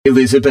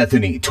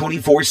Elizabethany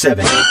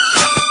 24/7.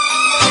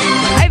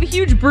 I have a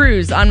huge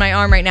bruise on my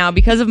arm right now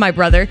because of my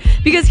brother,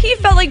 because he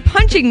felt like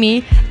punching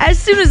me as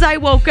soon as I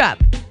woke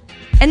up.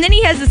 And then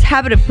he has this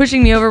habit of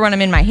pushing me over when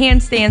I'm in my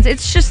handstands.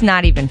 It's just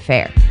not even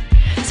fair.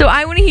 So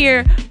I want to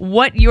hear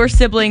what your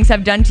siblings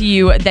have done to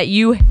you that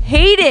you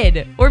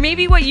hated, or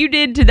maybe what you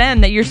did to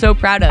them that you're so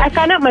proud of. I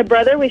found out my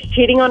brother was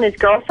cheating on his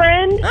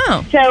girlfriend.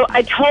 Oh. So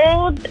I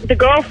told the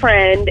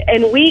girlfriend,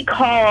 and we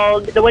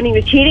called the one he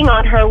was cheating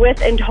on her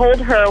with and told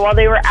her while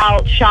they were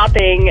out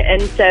shopping.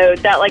 And so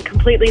that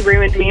completely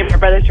ruined me and my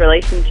brother's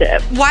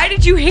relationship. Why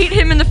did you hate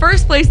him in the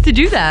first place to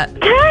do that?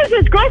 Because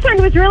his girlfriend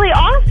was really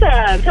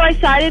awesome. So I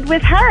sided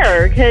with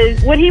her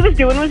because what he was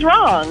doing was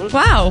wrong.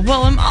 Wow.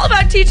 Well, I'm all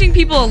about teaching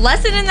people a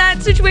lesson in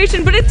that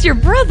situation, but it's your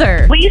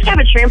brother. We used to have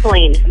a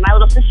trampoline. My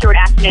little sister would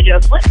ask me to do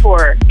a flip for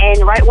her,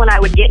 and right when I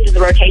would get into the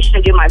rotation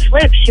and do my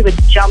flip, she would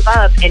jump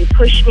up and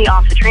push me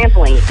off the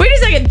trampoline. Wait a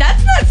second,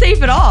 that's not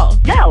safe at all.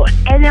 No.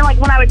 And then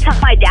when I would tell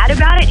my dad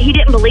about it, he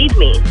didn't believe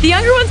me. The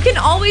younger ones can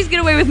always get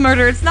away with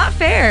murder. It's not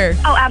fair.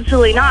 Oh,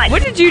 absolutely not.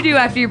 What did you do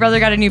after your brother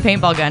got a new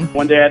paintball gun?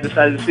 One day I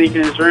decided to sneak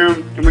in his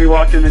room, and when he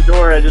walked in the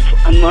door, I just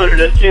unloaded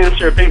a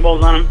canister of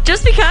paintballs on him.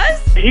 Just because?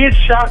 He had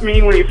shot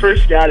me when he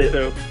first got it,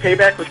 so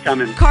payback was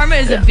coming. Karma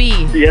is a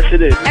bee. Yes,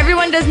 it is.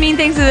 Everyone does mean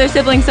things to their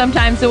siblings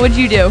sometimes, so what'd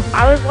you do?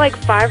 I was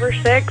 5 or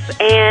 6,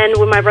 and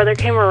when my brother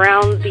came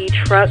around the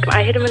truck,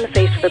 I hit him in the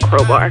face with a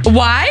crowbar.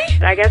 Why?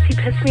 I guess he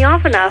pissed me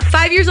off enough.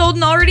 5 years old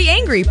and already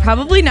angry.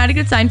 Probably not a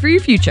good sign for your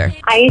future.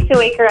 I used to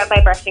wake her up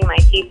by brushing my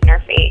teeth in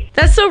her face.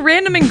 That's so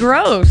random and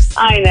gross.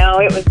 I know,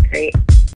 it was great.